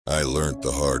I learned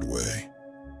the hard way.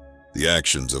 The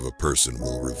actions of a person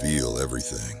will reveal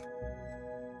everything.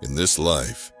 In this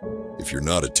life, if you're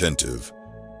not attentive,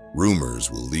 rumors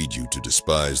will lead you to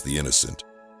despise the innocent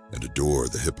and adore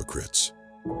the hypocrites.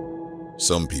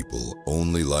 Some people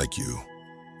only like you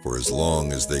for as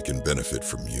long as they can benefit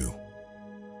from you.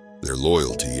 Their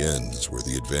loyalty ends where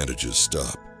the advantages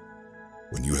stop.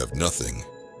 When you have nothing,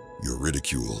 you're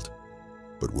ridiculed.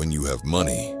 But when you have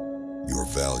money, you're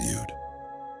valued.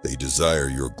 They desire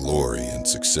your glory and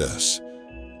success,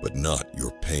 but not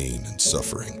your pain and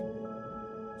suffering.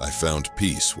 I found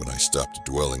peace when I stopped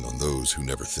dwelling on those who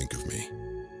never think of me.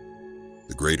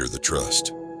 The greater the trust,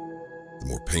 the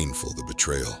more painful the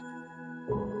betrayal.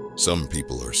 Some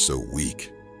people are so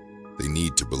weak, they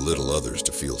need to belittle others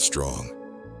to feel strong.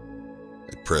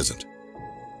 At present,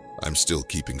 I'm still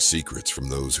keeping secrets from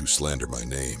those who slander my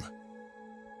name.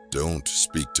 Don't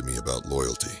speak to me about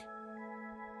loyalty.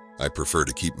 I prefer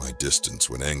to keep my distance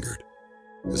when angered,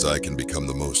 as I can become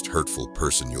the most hurtful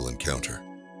person you'll encounter.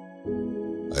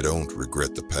 I don't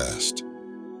regret the past.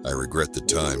 I regret the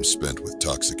time spent with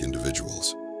toxic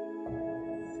individuals.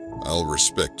 I'll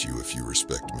respect you if you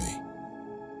respect me.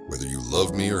 Whether you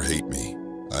love me or hate me,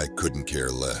 I couldn't care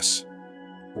less.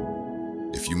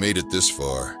 If you made it this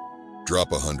far,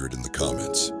 drop 100 in the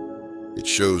comments. It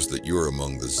shows that you're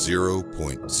among the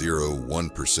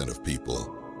 0.01% of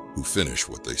people who finish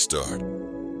what they start.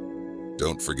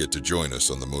 Don't forget to join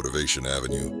us on the Motivation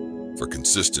Avenue for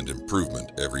consistent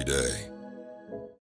improvement every day.